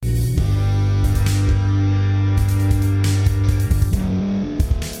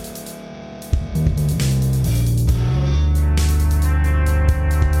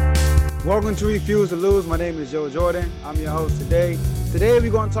welcome to Refuse to Lose. My name is Joe Jordan. I'm your host today. Today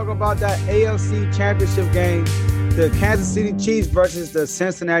we're going to talk about that AFC Championship game, the Kansas City Chiefs versus the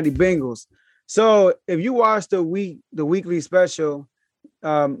Cincinnati Bengals. So if you watch the weekly special,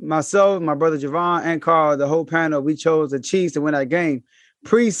 myself, my brother Javon, and Carl, the whole panel, we chose the Chiefs to win that game.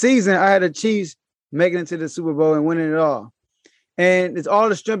 Preseason, I had the Chiefs making it to the Super Bowl and winning it all. And it's all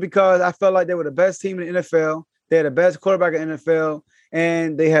the strength because I felt like they were the best team in the NFL. They had the best quarterback in the NFL.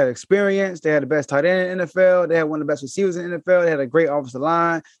 And they had experience. They had the best tight end in the NFL. They had one of the best receivers in the NFL. They had a great offensive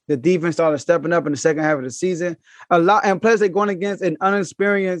line. The defense started stepping up in the second half of the season. And plus they're going against an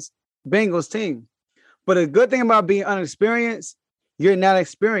unexperienced Bengals team. But the good thing about being unexperienced, you're not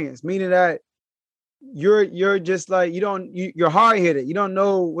experienced, meaning that you're just like you're hard-headed. You don't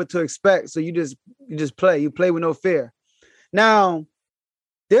know what to expect, so you just play. You play with no fear. Now,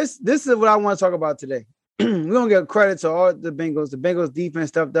 this is what I want to talk about today. We're going to give credit to all the Bengals. The Bengals defense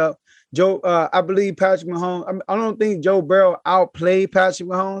stepped up. I believe Patrick Mahomes, I don't think Joe Burrow outplayed Patrick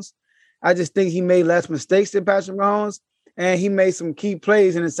Mahomes. I just think he made less mistakes than Patrick Mahomes, and he made some key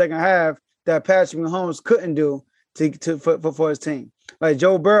plays in the second half that Patrick Mahomes couldn't do for his team. Like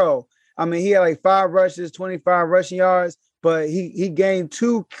Joe Burrow, I mean, he had like 5 rushes, 25 rushing yards, but he gained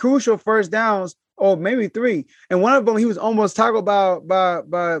 2 crucial first downs, or maybe 3. And one of them, he was almost tackled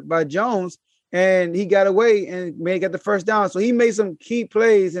by Jones, and he got away and got the first down. So he made some key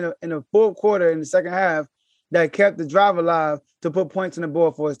plays in the fourth quarter in the second half that kept the drive alive to put points on the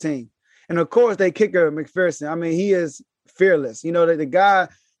board for his team. And of course, they kicker McPherson. I mean, he is fearless. You know, the guy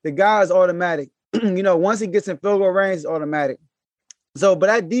is automatic. You know, once he gets in field goal range, it's automatic. So, but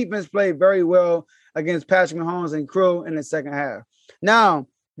that defense played very well against Patrick Mahomes and crew in the second half. Now,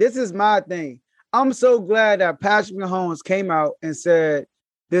 this is my thing. I'm so glad that Patrick Mahomes came out and said,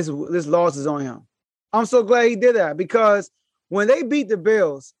 This loss is on him. I'm so glad he did that because when they beat the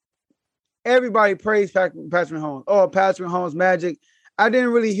Bills, everybody praised Patrick Mahomes. Oh, Patrick Mahomes magic. I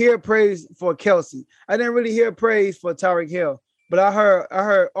didn't really hear praise for Kelsey. I didn't really hear praise for Tyreek Hill. But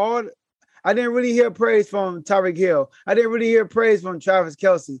I didn't really hear praise from Tyreek Hill. I didn't really hear praise from Travis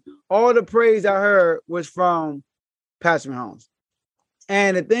Kelsey. All the praise I heard was from Patrick Mahomes.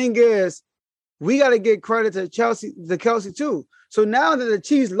 And the thing is, we got to give credit to Kelsey too. So now that the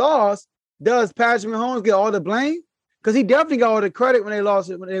Chiefs lost, does Patrick Mahomes get all the blame? Because he definitely got all the credit when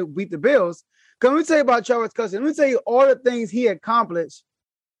they beat the Bills. Because let me tell you about Travis Kelsey. Let me tell you all the things he accomplished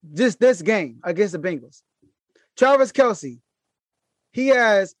just this game against the Bengals. Travis Kelsey, he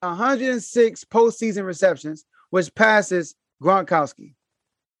has 106 postseason receptions, which passes Gronkowski.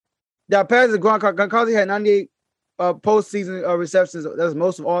 That passes Gronkowski had 98 postseason receptions. That's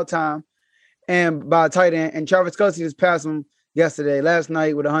most of all time. And by a tight end, and Travis Kelsey just passed him last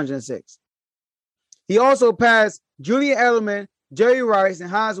night with 106. He also passed Julian Edelman, Jerry Rice, and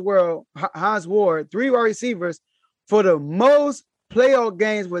Hines Ward, 3 wide receivers, for the most playoff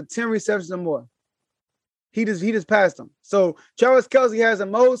games with 10 receptions or more. He just passed them. So Travis Kelsey has the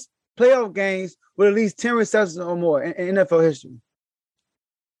most playoff games with at least 10 receptions or more in NFL history.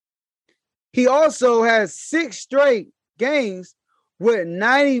 He also has 6 straight games with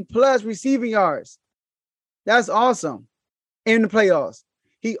 90-plus receiving yards. That's awesome in the playoffs.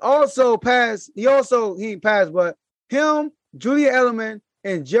 He didn't pass, but him, Julian Edelman,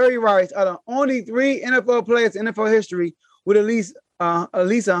 and Jerry Rice are the only 3 NFL players in NFL history with at least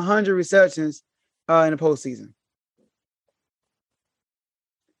 100 receptions in the postseason.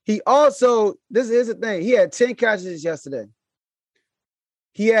 He also, this is the thing, he had 10 catches yesterday.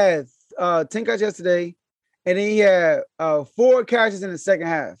 He had 10 catches yesterday. And then he had 4 catches in the second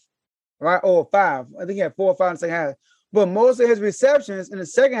half, right? Or 5. I think he had 4 or 5 in the second half. But most of his receptions in the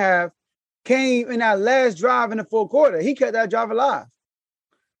second half came in that last drive in the fourth quarter. He kept that drive alive.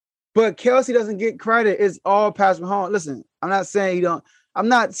 But Kelsey doesn't get credit. It's all Patrick Mahomes. Listen, I'm not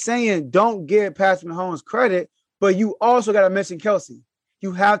saying don't give Patrick Mahomes credit, but you also got to mention Kelsey.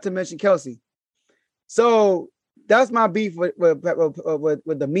 You have to mention Kelsey. So that's my beef with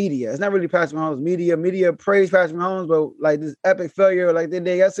the media. It's not really Patrick Mahomes. Media praise Patrick Mahomes, but like this epic failure like they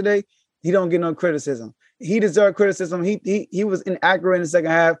did yesterday, he don't get no criticism. He deserved criticism. He was inaccurate in the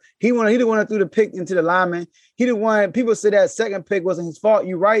second half. He didn't want to throw the pick into the lineman. People said that second pick wasn't his fault.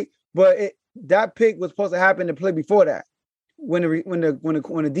 You're right, but that pick was supposed to happen the play before that when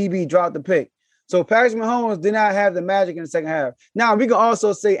the DB dropped the pick. So Patrick Mahomes did not have the magic in the second half. Now we can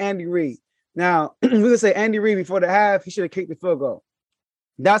also say Andy Reid. Now, we can say Andy Reid before the half, he should have kicked the field goal.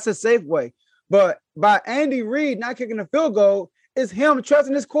 That's a safe way. But by Andy Reid not kicking the field goal, it's him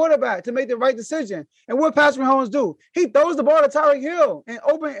trusting his quarterback to make the right decision. And what Patrick Mahomes do? He throws the ball to Tyreek Hill and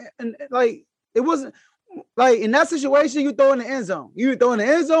open, and like it wasn't Like in that situation, you throw in the end zone. You throw in the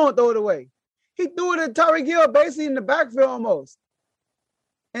end zone, throw it away. He threw it to Tyreek Hill basically in the backfield almost.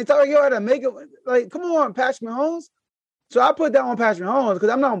 And Tyreek Hill had to make it like, come on, Patrick Mahomes. So I put that on Patrick Mahomes because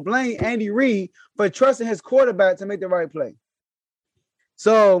I'm not blaming Andy Reid for trusting his quarterback to make the right play.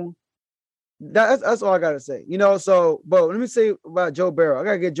 So that's all I gotta say. So but let me say about Joe Burrow. I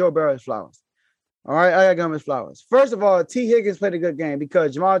gotta get Joe Burrow his flowers. All right, I gotta give him his flowers. First of all, T. Higgins played a good game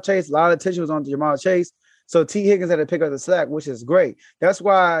because Jamar Chase, a lot of attention was on Jamar Chase. So T. Higgins had to pick up the slack, which is great. That's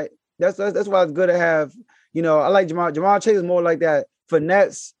why it's good to have, I like Jamar. Jamar Chase is more like that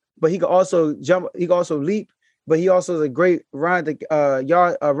finesse, but he can also jump, he can also leap, but he also is a great run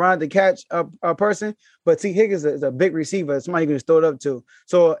to catch person. But T. Higgins is a big receiver, somebody you can just throw it up to.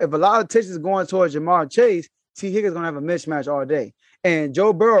 So if a lot of attention is going towards Jamar Chase, T. Higgins is gonna have a mismatch all day. And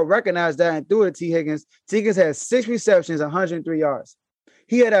Joe Burrow recognized that and threw it to T. Higgins. T. Higgins had 6 receptions, 103 yards.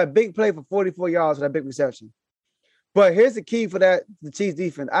 He had a big play for 44 yards for that big reception. But here's the key for the Chiefs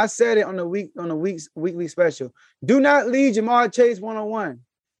defense. I said it on the weekly special. Do not leave Jamar Chase one-on-one.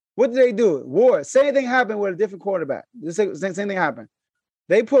 What did they do? Ward. Same thing happened with a different quarterback. The same thing happened.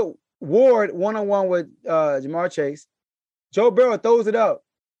 They put Ward one-on-one with Jamar Chase. Joe Burrow throws it up.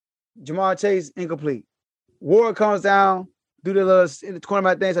 Jamar Chase incomplete. Ward comes down, do the little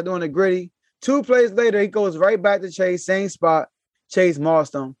cornerback things, start doing the gritty. 2 plays later, he goes right back to Chase, same spot. Chase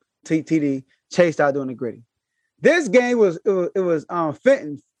mossed him, TD. Chase started doing the gritty. This game was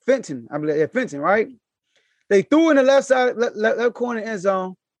Fenton, I believe. Yeah, Fenton, right? They threw in the left side, left corner end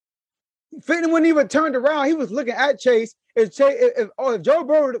zone. Fenton wouldn't even turned around. He was looking at Chase. If Joe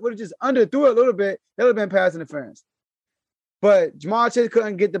Burrow would have just underthrew it a little bit, that would have been pass interference. But Jamar Chase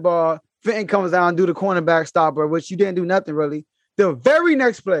couldn't get the ball. Fenton comes down, do the cornerback stopper, which you didn't do nothing really. The very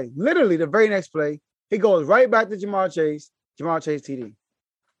next play, literally the very next play, he goes right back to Jamar Chase TD.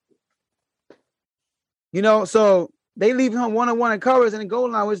 So they leave him one-on-one in coverage and the goal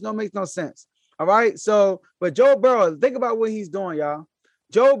line, which makes no sense. All right. So, but Joe Burrow, think about what he's doing, y'all.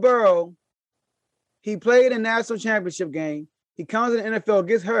 Joe Burrow, he played a national championship game. He comes in the NFL,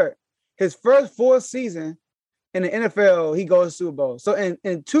 gets hurt. His first 4th season in the NFL, he goes to Super Bowl. So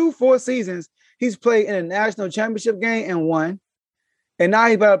in 2 4 seasons, he's played in a national championship game and won. And now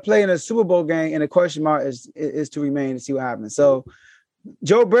he's about to play in a Super Bowl game, and the question mark is to remain to see what happens. So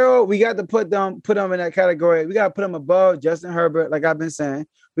Joe Burrow, we got to put them in that category. We got to put him above Justin Herbert, like I've been saying.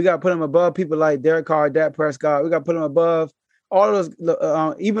 We got to put him above people like Derek Carr, Dak Prescott. We got to put him above all of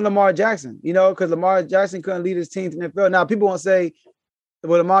those, even Lamar Jackson, because Lamar Jackson couldn't lead his team to the NFL. Now, people won't say,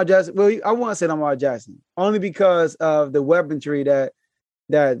 well, Lamar Jackson, I won't say Lamar Jackson, only because of the weaponry that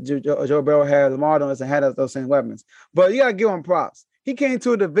Joe Burrow had. Lamar doesn't have those same weapons. But you got to give him props. He came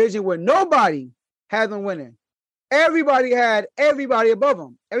to a division where nobody had them winning. Everybody had everybody above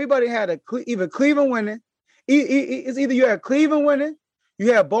them. Everybody had either Cleveland winning. It's either you had Cleveland winning,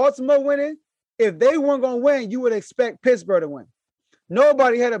 you had Baltimore winning. If they weren't going to win, you would expect Pittsburgh to win.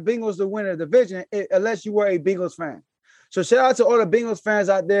 Nobody had a Bengals to win a division unless you were a Bengals fan. So shout out to all the Bengals fans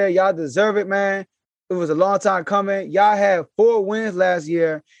out there. Y'all deserve it, man. It was a long time coming. Y'all had 4 wins last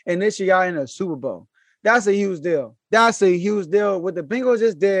year, and this year y'all in a Super Bowl. That's a huge deal. That's a huge deal. What the Bengals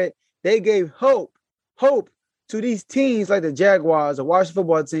just did, they gave hope to these teams like the Jaguars, the Washington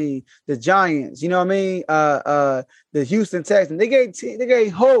football team, the Giants, you know what I mean? The Houston Texans. They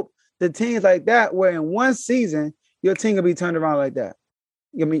gave hope to teams like that where in one season, your team will be turned around like that.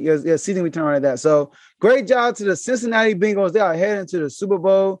 I mean, your season will be turned around like that. So great job to the Cincinnati Bengals. They are heading to the Super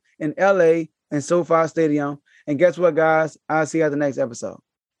Bowl in LA and SoFi Stadium. And guess what, guys? I'll see you at the next episode.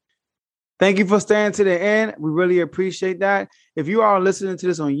 Thank you for staying to the end. We really appreciate that. If you are listening to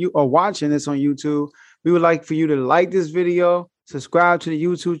this on you or watching this on YouTube, we would like for you to like this video, subscribe to the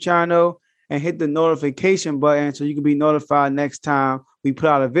YouTube channel, and hit the notification button so you can be notified next time we put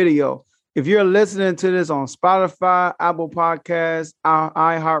out a video. If you're listening to this on Spotify, Apple Podcasts,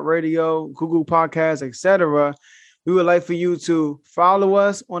 iHeartRadio, Google Podcasts, etc., we would like for you to follow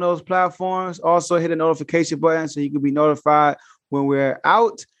us on those platforms. Also, hit the notification button so you can be notified when we're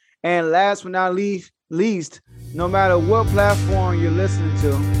out. And last but not least, no matter what platform you're listening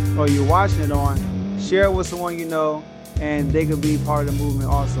to or you're watching it on, share it with someone you know, and they could be part of the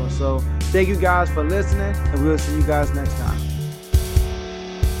movement also. So thank you guys for listening, and we'll see you guys next time.